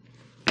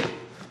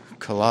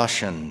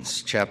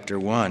Colossians chapter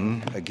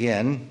 1,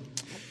 again,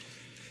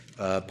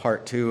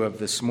 part 2 of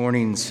this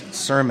morning's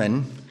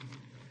sermon.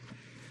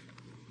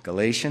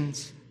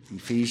 Galatians,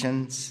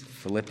 Ephesians,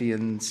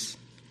 Philippians,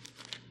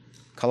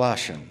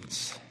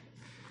 Colossians.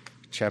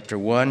 Chapter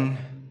 1,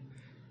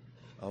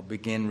 I'll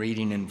begin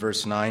reading in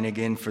verse 9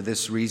 again. For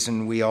this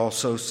reason we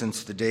also,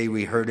 since the day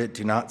we heard it,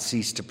 do not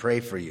cease to pray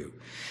for you,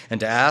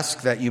 and to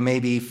ask that you may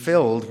be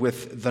filled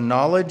with the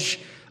knowledge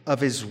of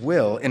his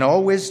will, in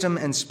all wisdom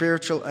and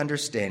spiritual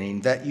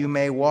understanding, that you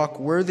may walk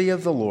worthy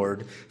of the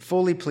Lord,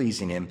 fully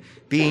pleasing him,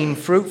 being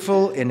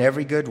fruitful in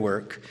every good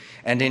work,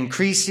 and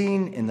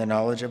increasing in the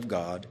knowledge of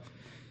God,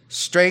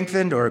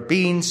 strengthened or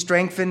being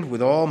strengthened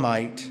with all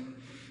might,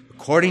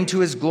 according to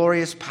his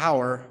glorious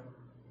power,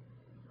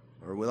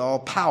 or with all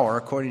power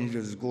according to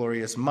his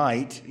glorious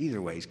might.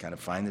 Either way is kind of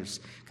fine.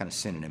 There's kind of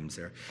synonyms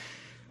there.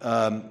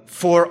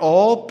 For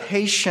all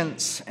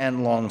patience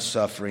and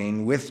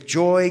long-suffering, with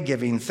joy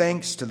giving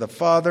thanks to the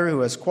Father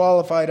who has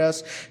qualified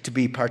us to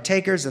be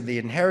partakers of the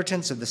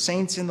inheritance of the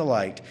saints in the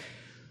light,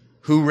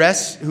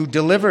 who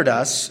delivered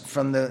us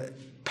from the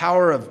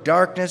power of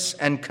darkness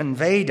and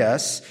conveyed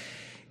us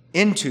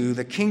into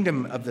the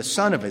kingdom of the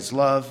Son of his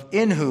love,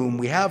 in whom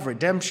we have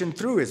redemption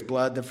through his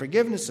blood, the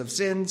forgiveness of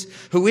sins,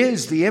 who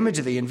is the image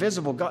of the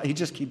invisible God. He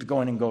just keeps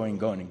going and going and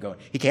going and going.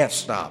 He can't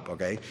stop,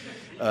 okay?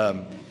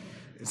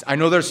 I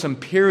know there's some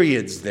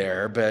periods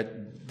there,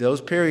 but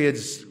those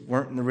periods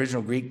weren't in the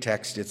original Greek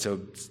text. It's a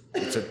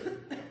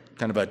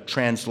kind of a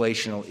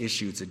translational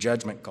issue. It's a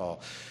judgment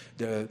call.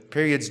 The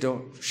periods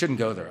shouldn't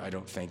go there, I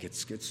don't think.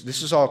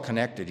 This is all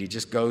connected. He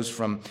just goes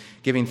from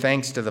giving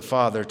thanks to the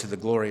Father to the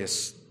glory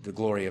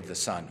of the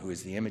Son, who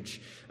is the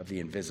image of the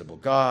invisible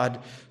God.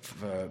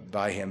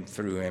 By him,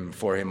 through him,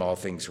 for him, all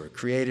things were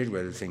created,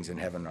 whether things in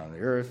heaven or on the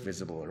earth,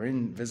 visible or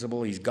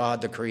invisible. He's God,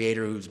 the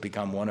Creator, who's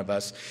become one of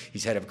us.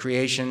 He's head of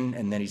creation,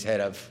 and then he's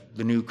head of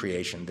the new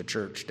creation, the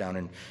church, down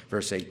in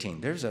verse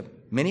 18. There's a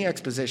mini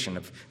exposition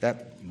of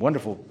that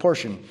wonderful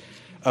portion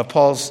of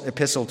Paul's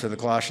epistle to the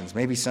Colossians.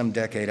 Maybe some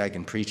decade I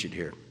can preach it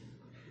here.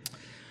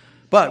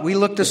 But we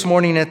look this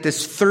morning at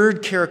this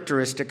third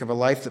characteristic of a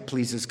life that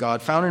pleases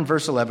God, found in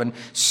verse 11,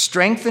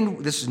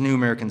 strengthened, this is New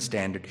American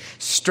Standard,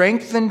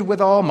 strengthened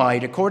with all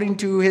might according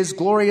to his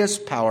glorious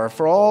power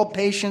for all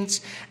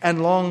patience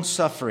and long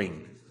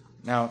suffering.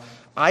 Now,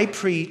 I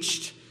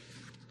preached,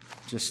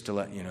 just to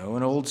let you know,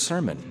 an old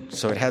sermon.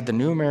 So it had the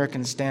New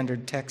American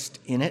Standard text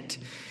in it,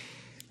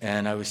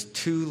 and I was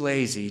too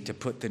lazy to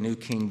put the New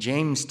King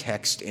James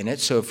text in it.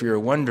 So if you're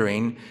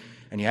wondering,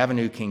 and you have a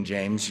New King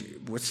James,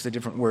 what's the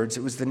different words?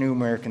 It was the New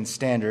American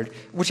Standard,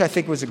 which I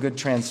think was a good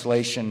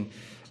translation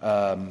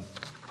in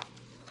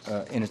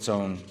its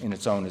own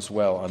as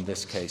well on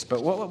this case.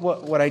 But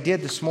what I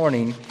did this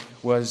morning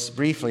was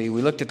briefly,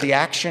 we looked at the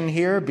action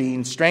here,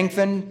 being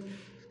strengthened,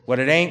 what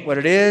it ain't, what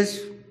it is.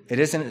 It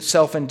isn't a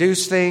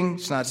self-induced thing.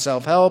 It's not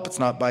self-help. It's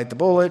not bite the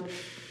bullet.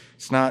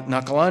 It's not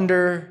knuckle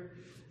under.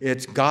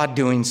 It's God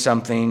doing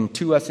something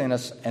to us, in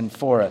us, and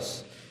for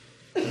us.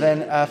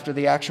 Then after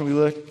the action, we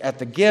look at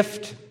the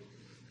gift.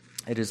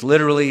 It is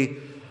literally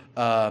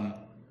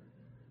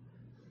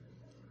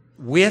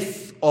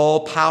with all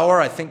power.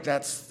 I think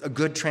that's a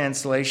good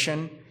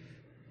translation.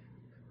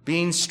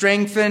 Being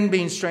strengthened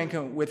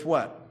with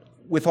what?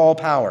 With all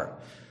power.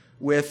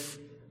 With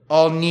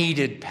all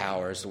needed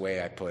power is the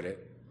way I put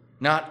it.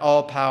 Not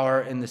all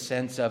power in the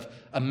sense of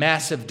a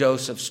massive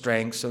dose of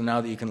strength, so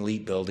now that you can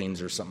leap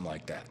buildings or something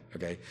like that.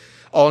 Okay,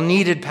 all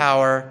needed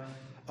power.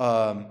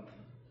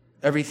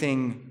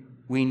 Everything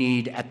we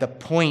need at the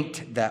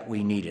point that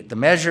we need it. The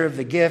measure of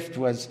the gift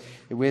was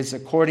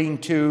according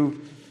to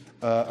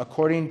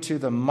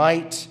the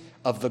might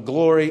of the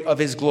glory of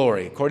his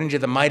glory. According to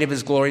the might of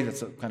his glory,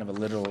 that's kind of a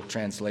literal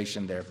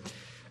translation there.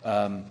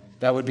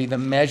 That would be the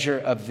measure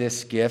of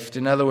this gift.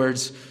 In other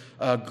words,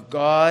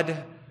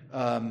 God,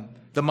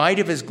 the might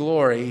of his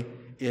glory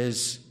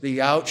is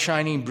the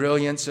outshining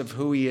brilliance of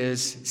who he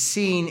is,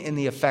 seen in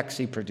the effects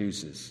he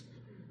produces.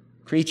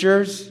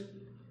 Creatures,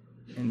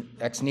 in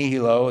ex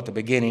nihilo, at the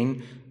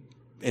beginning,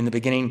 in the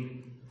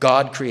beginning,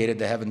 God created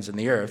the heavens and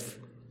the earth.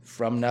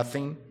 From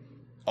nothing,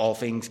 all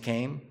things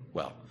came.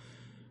 Well,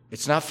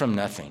 it's not from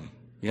nothing.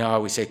 You know how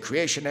we say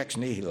creation ex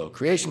nihilo,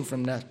 creation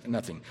from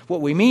nothing.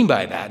 What we mean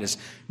by that is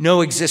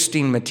no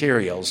existing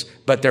materials,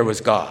 but there was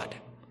God.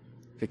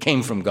 It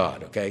came from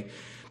God, okay?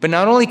 But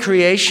not only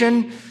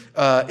creation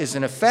is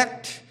an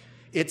effect,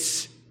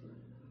 it's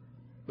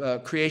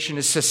creation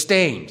is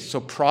sustained. So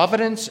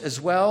providence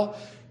as well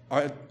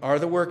are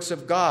the works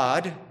of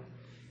God,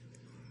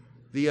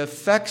 the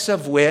effects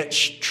of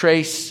which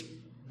trace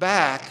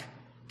back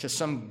to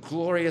some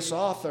glorious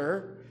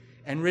author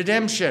and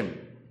redemption.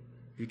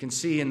 You can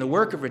see in the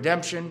work of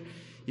redemption,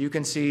 you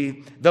can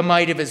see the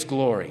might of his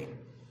glory.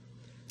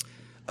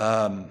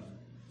 And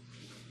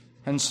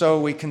so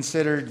we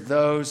considered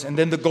those. And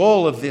then the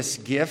goal of this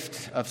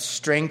gift of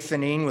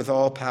strengthening with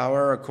all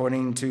power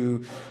according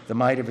to the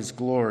might of his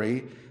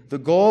glory, the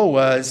goal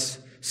was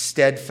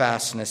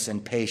steadfastness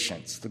and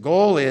patience. The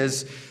goal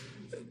is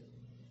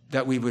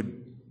that we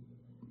would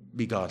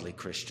be godly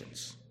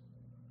Christians.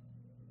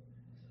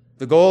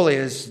 The goal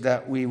is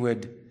that we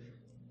would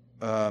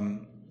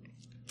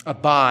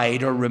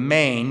abide or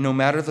remain, no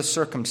matter the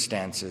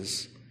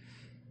circumstances,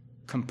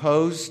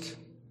 composed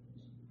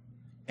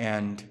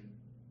and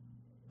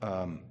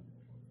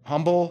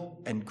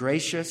humble and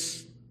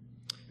gracious,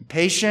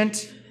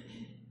 patient,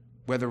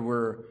 whether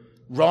we're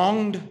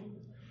wronged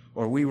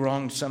or we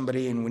wronged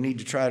somebody and we need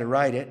to try to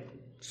right it.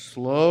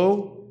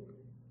 Slow.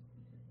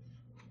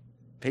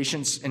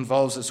 Patience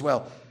involves as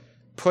well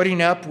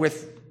putting up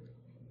with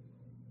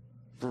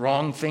the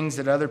wrong things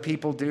that other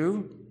people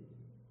do,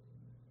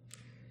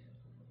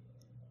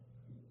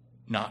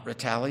 not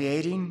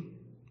retaliating,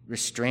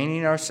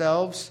 restraining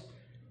ourselves.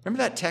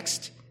 Remember that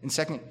text in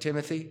 2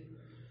 Timothy?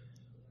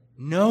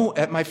 No,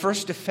 at my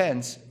first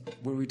defense,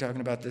 were we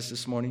talking about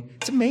this morning?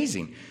 It's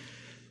amazing.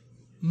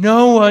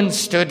 No one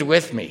stood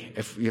with me.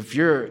 If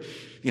you're,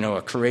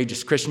 a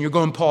courageous Christian, you're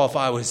going, Paul, if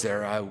I was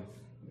there, I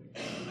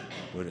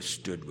would have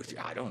stood with you.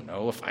 I don't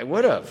know if I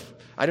would have.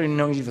 I don't even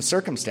know any of the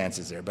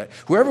circumstances there. But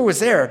whoever was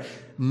there,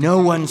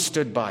 no one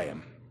stood by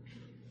him.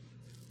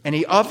 And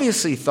he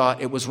obviously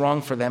thought it was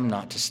wrong for them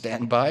not to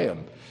stand by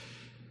him.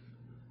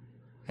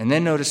 And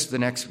then notice the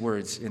next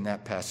words in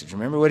that passage.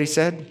 Remember what he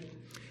said?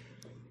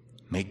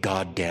 May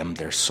God damn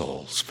their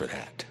souls for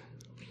that.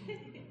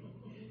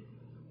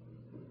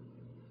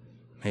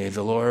 May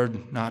the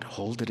Lord not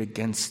hold it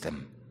against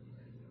them.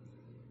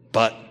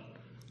 But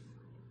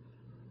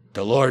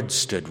the Lord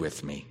stood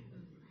with me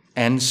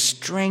and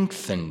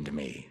strengthened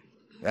me.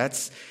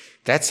 That's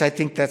I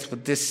think that's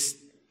what this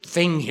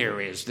thing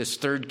here is, this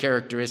third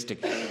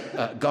characteristic.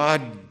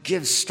 God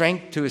gives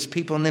strength to his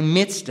people in the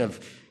midst of,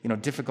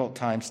 difficult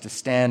times to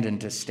stand and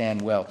to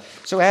stand well.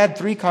 So I had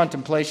 3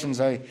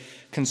 contemplations. I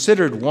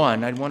considered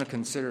one. I'd want to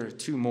consider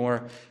 2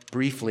 more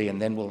briefly,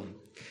 and then we'll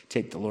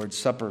take the Lord's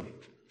Supper.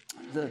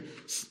 The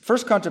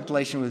first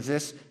contemplation was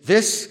this.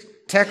 This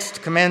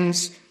text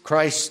commends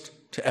Christ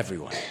to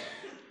everyone.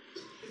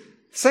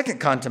 Second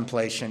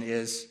contemplation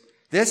is,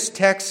 this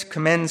text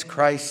commends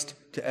Christ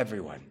to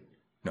everyone.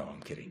 No,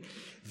 I'm kidding.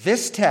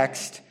 This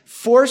text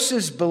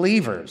forces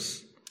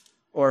believers,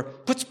 or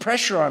puts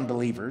pressure on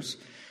believers,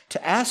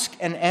 to ask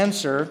and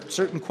answer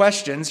certain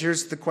questions.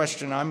 Here's the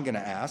question I'm going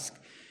to ask.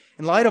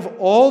 In light of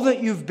all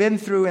that you've been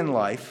through in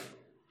life,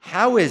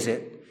 how is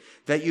it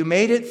that you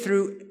made it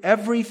through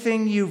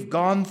everything you've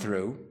gone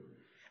through?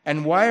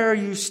 And why are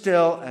you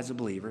still, as a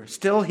believer,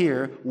 still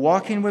here,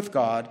 walking with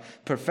God,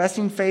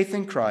 professing faith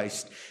in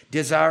Christ,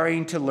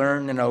 desiring to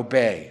learn and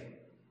obey?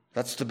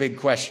 That's the big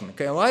question.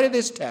 Okay, in light of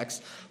this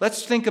text,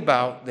 let's think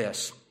about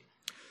this.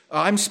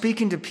 I'm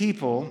speaking to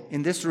people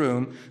in this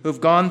room who've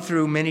gone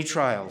through many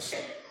trials.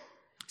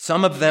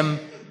 Some of them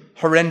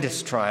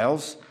horrendous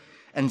trials,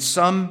 and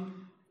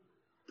some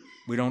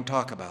we don't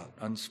talk about,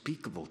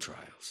 unspeakable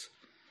trials.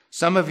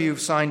 Some of you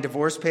have signed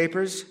divorce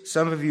papers.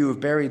 Some of you have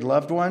buried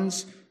loved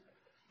ones,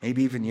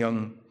 maybe even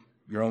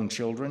your own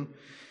children.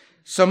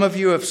 Some of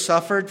you have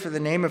suffered for the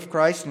name of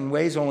Christ in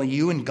ways only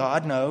you and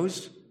God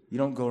knows. You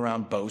don't go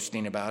around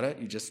boasting about it.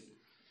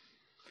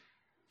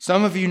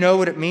 Some of you know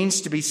what it means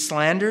to be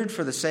slandered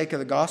for the sake of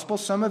the gospel.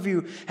 Some of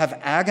you have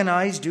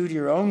agonized due to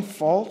your own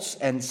faults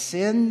and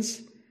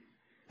sins.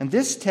 And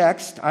this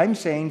text, I'm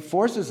saying,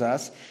 forces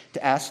us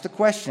to ask the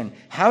question,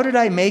 how did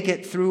I make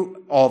it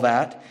through all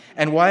that,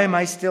 and why am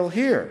I still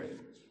here?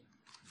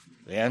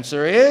 The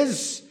answer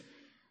is,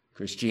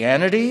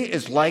 Christianity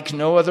is like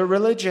no other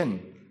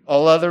religion.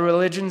 All other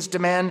religions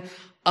demand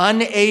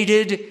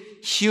unaided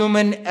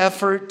human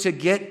effort to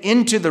get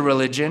into the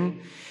religion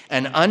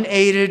and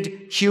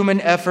unaided human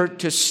effort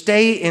to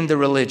stay in the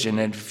religion.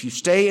 And if you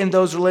stay in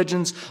those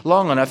religions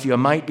long enough, you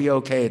might be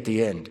okay at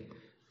the end.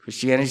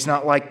 Christianity's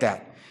not like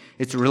that.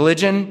 It's a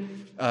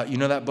religion, you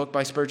know that book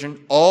by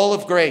Spurgeon? All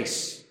of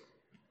Grace.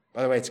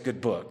 By the way, it's a good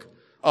book.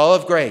 All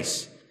of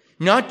Grace.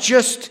 Not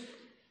just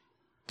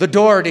the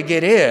door to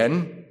get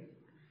in,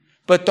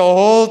 but the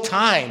whole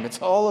time.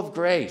 It's all of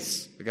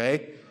grace,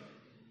 okay?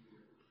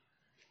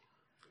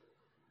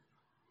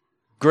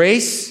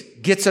 Grace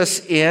gets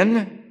us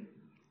in.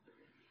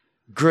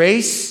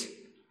 Grace,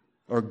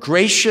 or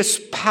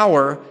gracious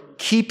power,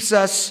 keeps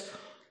us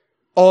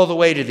all the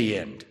way to the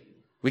end.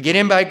 We get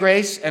in by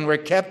grace, and we're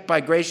kept by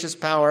gracious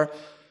power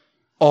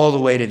all the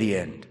way to the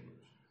end.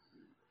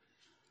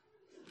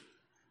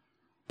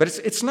 But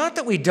it's not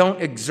that we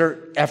don't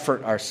exert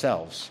effort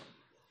ourselves,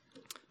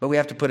 but we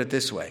have to put it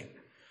this way.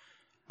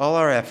 All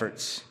our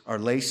efforts are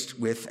laced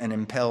with and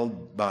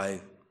impelled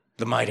by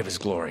the might of his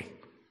glory,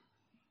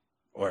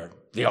 or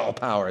the all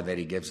power that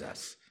he gives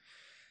us.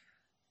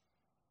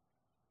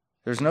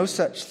 There's no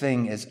such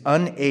thing as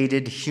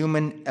unaided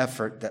human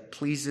effort that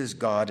pleases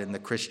God in the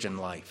Christian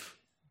life.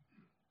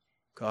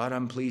 God,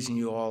 I'm pleasing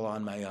you all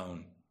on my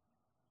own.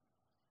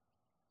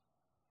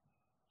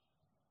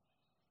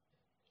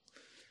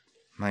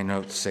 My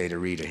notes say to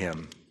read a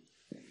hymn.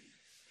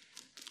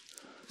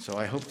 So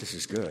I hope this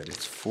is good.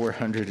 It's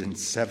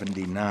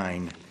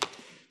 479,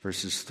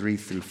 verses 3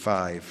 through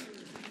 5.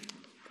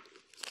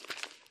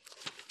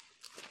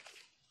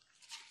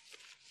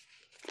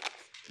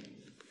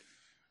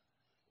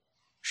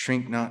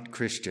 Shrink not,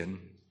 Christian,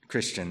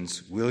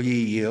 Christians, will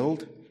ye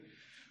yield?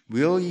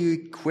 Will ye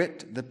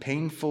quit the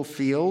painful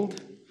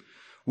field?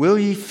 Will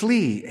ye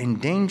flee in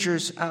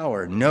danger's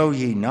hour? Know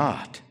ye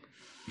not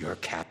your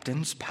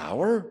captain's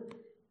power?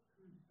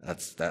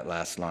 That's that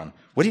last line.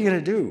 What are you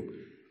going to do?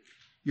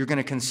 You're going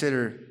to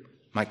consider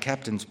my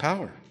captain's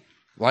power.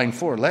 Line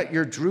 4, let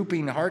your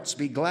drooping hearts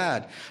be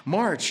glad.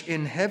 March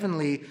in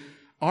heavenly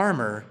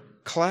armor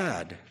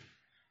clad.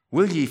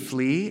 Will ye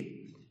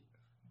flee?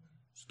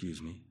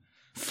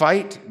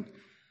 Fight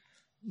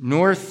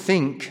nor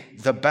think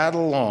the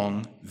battle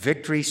long.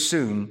 Victory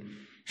soon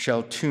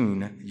shall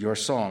tune your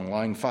song.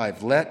 Line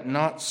 5, let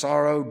not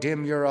sorrow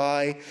dim your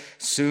eye.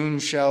 Soon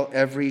shall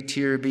every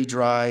tear be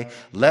dry.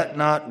 Let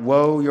not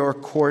woe your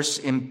course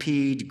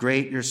impede.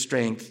 Great your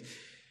strength,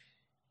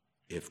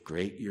 if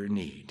great your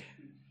need.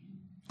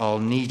 All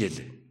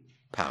needed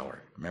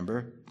power.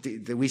 Remember?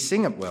 We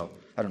sing it well.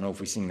 I don't know if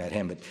we sing that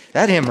hymn, but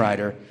that hymn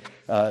writer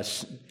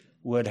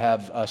would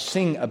have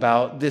sing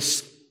about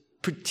this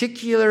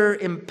particular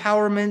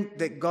empowerment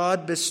that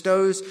God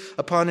bestows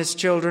upon his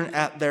children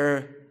at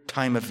their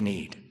time of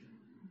need.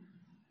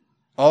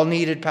 All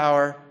needed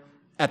power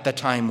at the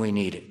time we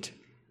need it.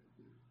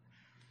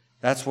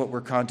 That's what we're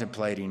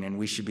contemplating, and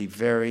we should be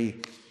very,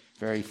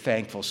 very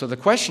thankful. So the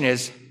question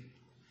is,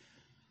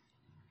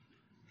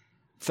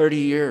 30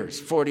 years,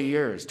 40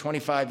 years,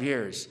 25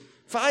 years,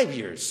 5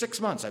 years,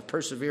 6 months, I've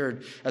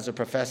persevered as a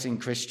professing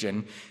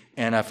Christian.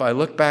 And if I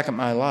look back at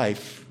my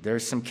life,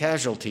 there's some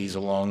casualties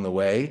along the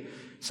way.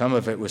 Some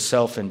of it was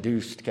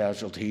self-induced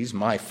casualties,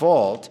 my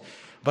fault.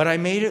 But I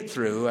made it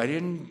through. I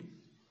didn't,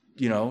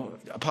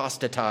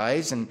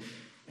 apostatize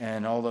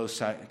and all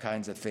those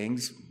kinds of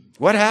things.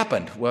 What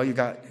happened? Well, you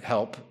got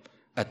help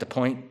at the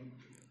point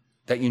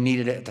that you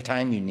needed it, at the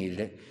time you needed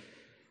it.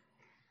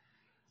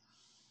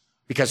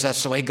 Because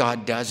that's the way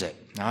God does it.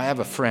 Now, I have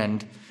a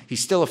friend.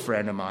 He's still a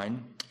friend of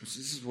mine. This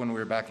is when we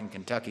were back in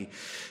Kentucky.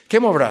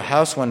 Came over to our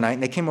house one night,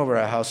 and they came over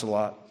to our house a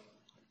lot.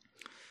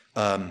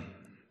 And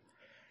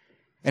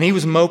he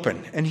was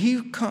moping. And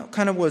he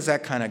kind of was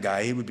that kind of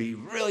guy. He would be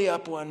really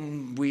up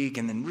one week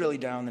and then really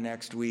down the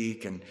next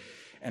week.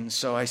 And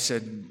so I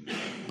said,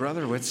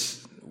 brother,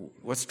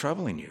 what's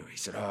troubling you? He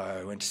said,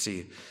 I went to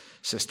see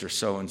Sister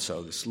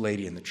so-and-so. This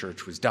lady in the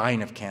church was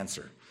dying of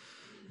cancer.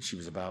 She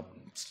was about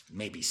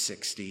maybe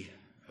 60.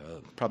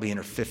 Probably in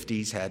her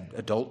 50s, had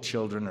adult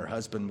children. Her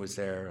husband was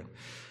there. And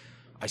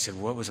I said,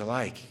 what was it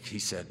like? He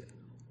said,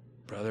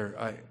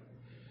 brother,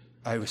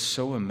 I was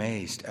so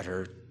amazed at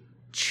her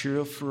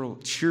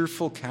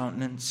cheerful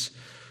countenance,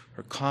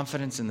 her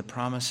confidence in the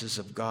promises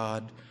of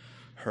God,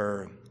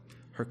 her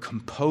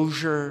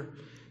composure,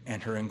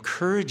 and her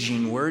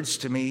encouraging words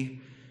to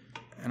me.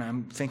 And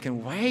I'm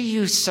thinking, why are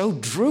you so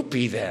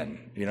droopy then?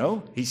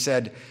 He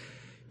said,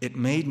 it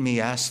made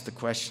me ask the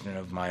question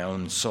of my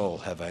own soul,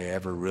 have I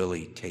ever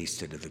really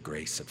tasted of the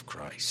grace of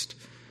Christ?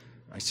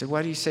 I said,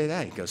 why do you say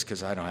that? He goes,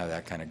 because I don't have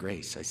that kind of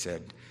grace. I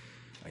said,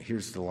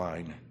 here's the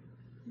line.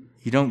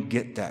 You don't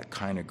get that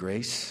kind of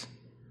grace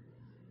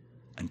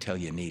until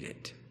you need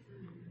it.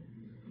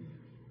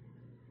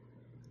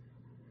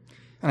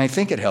 And I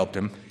think it helped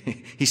him.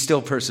 He's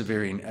still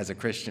persevering as a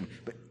Christian.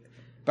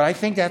 But I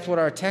think that's what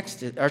our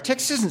text is. Our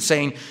text isn't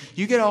saying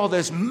you get all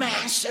this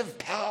massive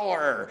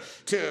power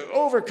to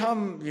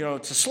overcome,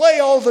 to slay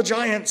all the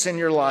giants in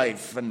your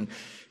life and,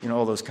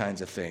 all those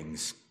kinds of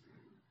things.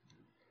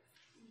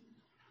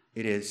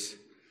 It is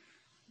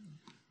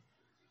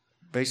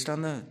based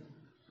on the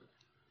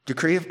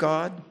decree of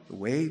God, the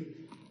way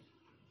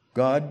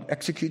God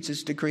executes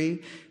his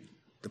decree,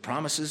 the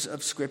promises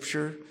of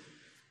Scripture.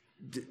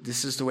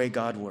 This is the way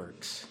God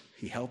works.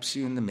 He helps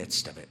you in the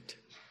midst of it.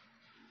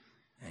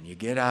 And you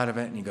get out of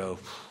it and you go,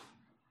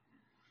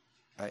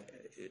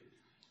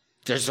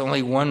 there's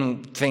only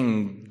one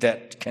thing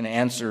that can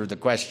answer the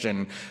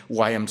question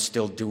why I'm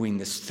still doing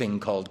this thing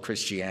called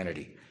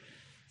Christianity.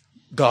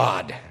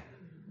 God.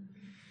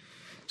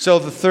 So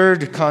the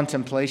third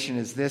contemplation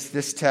is this.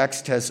 This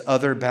text has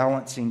other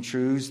balancing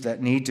truths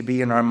that need to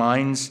be in our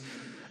minds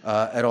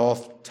at all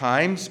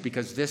times,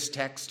 because this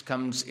text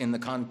comes in the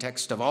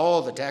context of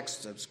all the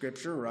texts of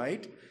Scripture,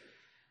 right?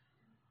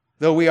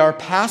 Though we are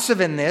passive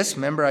in this,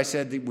 remember I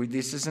said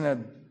this isn't a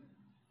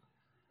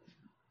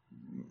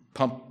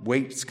pump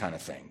weights kind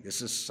of thing.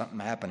 This is something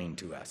happening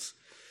to us.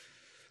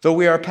 Though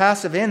we are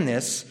passive in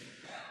this,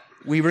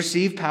 we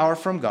receive power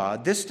from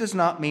God. This does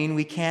not mean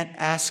we can't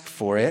ask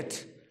for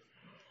it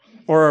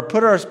or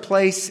put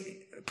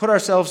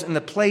ourselves in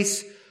the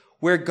place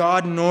where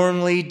God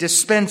normally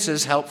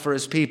dispenses help for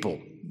his people,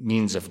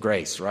 means of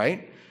grace,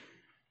 right?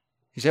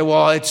 You say,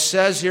 well, it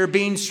says here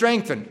being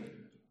strengthened.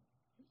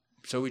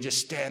 So we just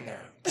stand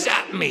there,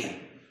 zap me.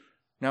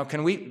 Now,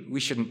 we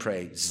shouldn't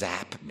pray,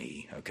 zap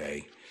me,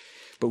 okay?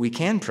 But we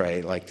can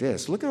pray like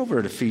this. Look over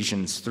at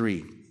Ephesians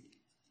 3.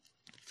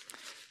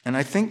 And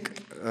I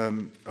think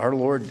our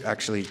Lord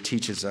actually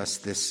teaches us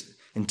this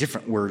in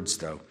different words,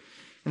 though.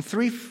 In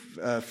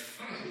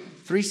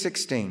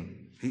 3:16,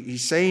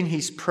 he's saying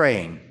he's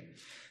praying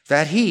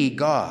that he,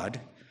 God,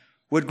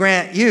 would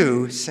grant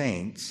you,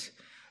 saints,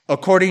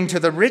 according to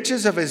the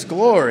riches of his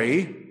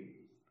glory,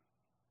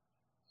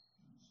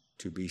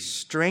 to be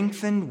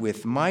strengthened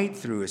with might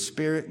through His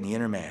Spirit in the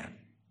inner man.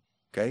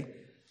 Okay?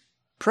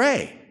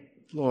 Pray,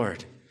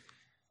 Lord,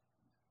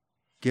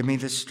 give me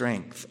the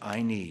strength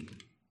I need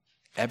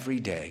every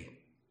day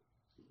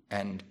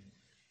and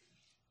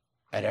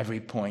at every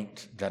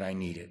point that I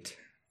need it.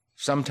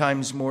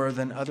 Sometimes more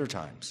than other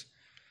times.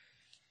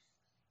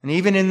 And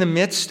even in the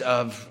midst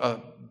of a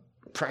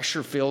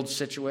pressure-filled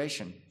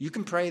situation, you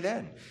can pray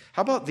then.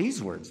 How about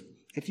these words?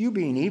 If you,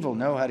 being evil,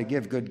 know how to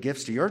give good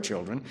gifts to your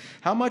children,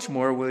 how much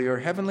more will your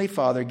heavenly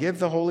Father give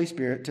the Holy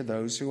Spirit to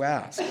those who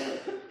ask?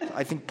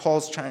 I think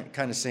Paul's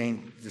kind of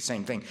saying the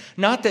same thing.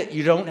 Not that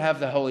you don't have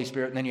the Holy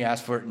Spirit and then you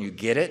ask for it and you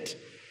get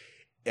it.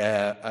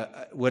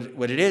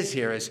 What it is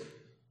here is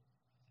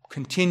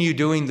continue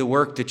doing the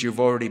work that you've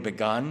already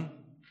begun.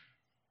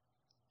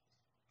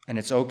 And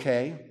it's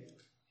okay.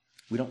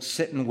 We don't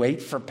sit and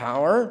wait for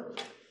power.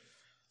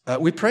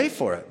 We pray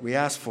for it. We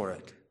ask for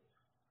it.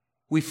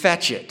 We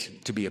fetch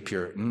it, to be a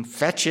Puritan,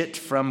 fetch it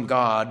from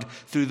God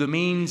through the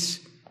means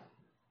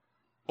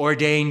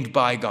ordained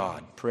by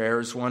God. Prayer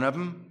is one of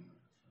them.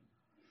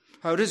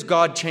 How does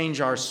God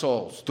change our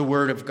souls? The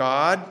Word of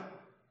God,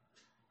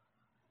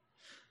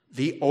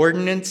 the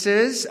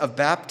ordinances of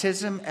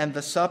baptism and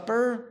the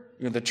supper,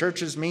 the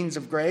church's means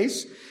of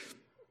grace,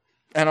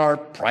 and our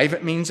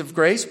private means of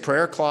grace,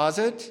 prayer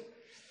closet,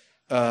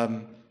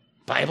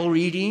 Bible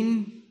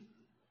reading,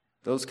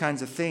 those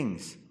kinds of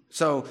things.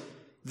 So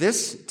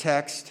this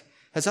text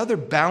has other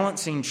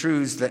balancing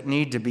truths that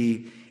need to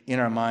be in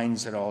our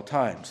minds at all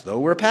times. Though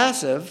we're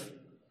passive,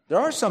 there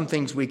are some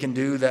things we can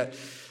do that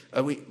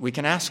we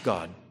can ask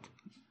God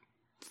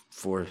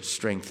for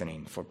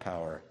strengthening, for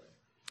power.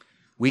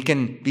 We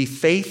can be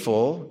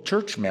faithful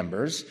church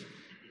members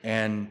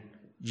and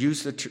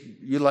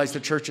utilize the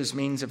church's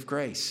means of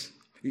grace.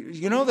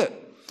 You know that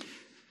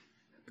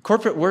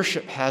corporate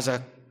worship has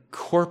a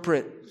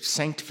corporate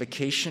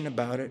sanctification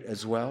about it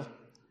as well.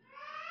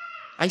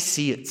 I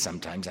see it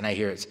sometimes, and I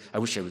hear it. I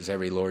wish it was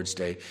every Lord's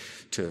Day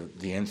to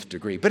the nth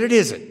degree, but it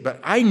isn't. But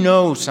I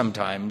know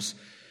sometimes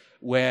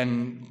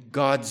when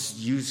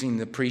God's using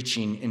the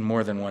preaching in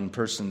more than one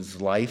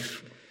person's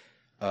life,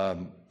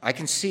 I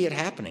can see it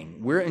happening.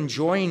 We're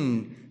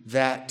enjoying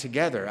that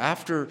together.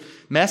 After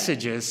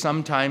messages,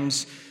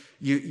 sometimes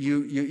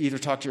you either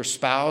talk to your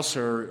spouse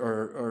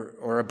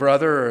or a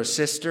brother or a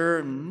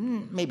sister,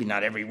 maybe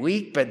not every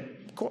week, but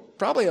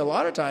probably a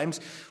lot of times,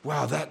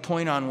 wow, that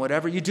point on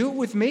whatever, you do it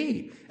with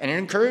me, and it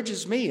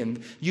encourages me,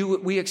 and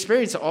we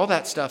experience all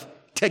that stuff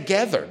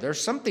together.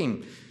 There's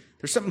something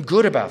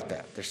good about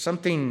that. There's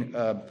something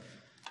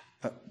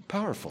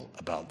powerful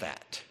about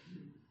that.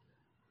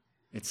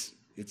 It's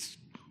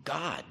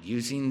God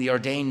using the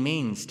ordained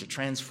means to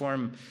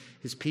transform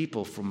His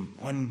people from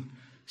one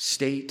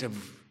state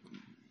of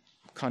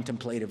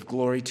contemplative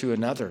glory to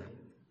another.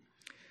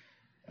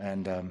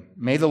 And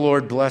may the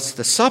Lord bless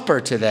the supper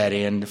to that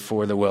end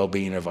for the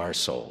well-being of our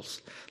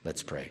souls.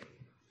 Let's pray.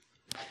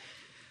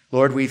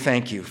 Lord, we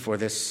thank you for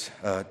this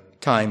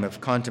time of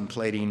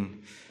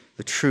contemplating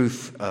the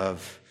truth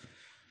of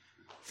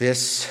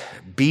this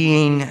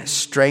being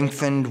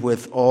strengthened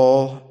with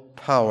all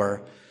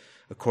power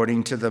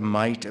according to the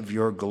might of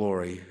your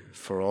glory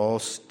for all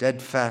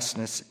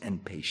steadfastness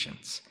and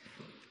patience.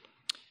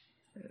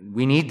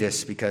 We need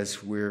this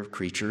because we're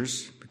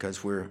creatures,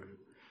 because we're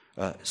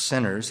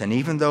sinners, and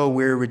even though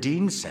we're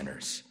redeemed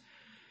sinners,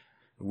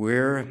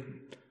 we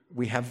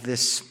have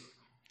this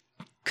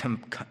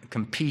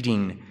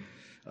competing,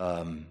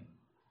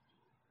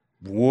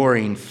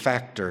 warring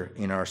factor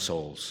in our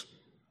souls.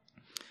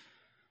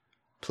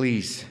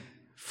 Please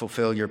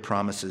fulfill your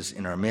promises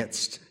in our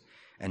midst,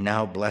 and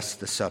now bless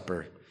the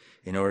supper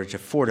in order to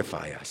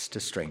fortify us,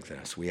 to strengthen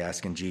us. We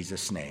ask in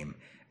Jesus' name,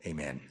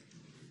 amen.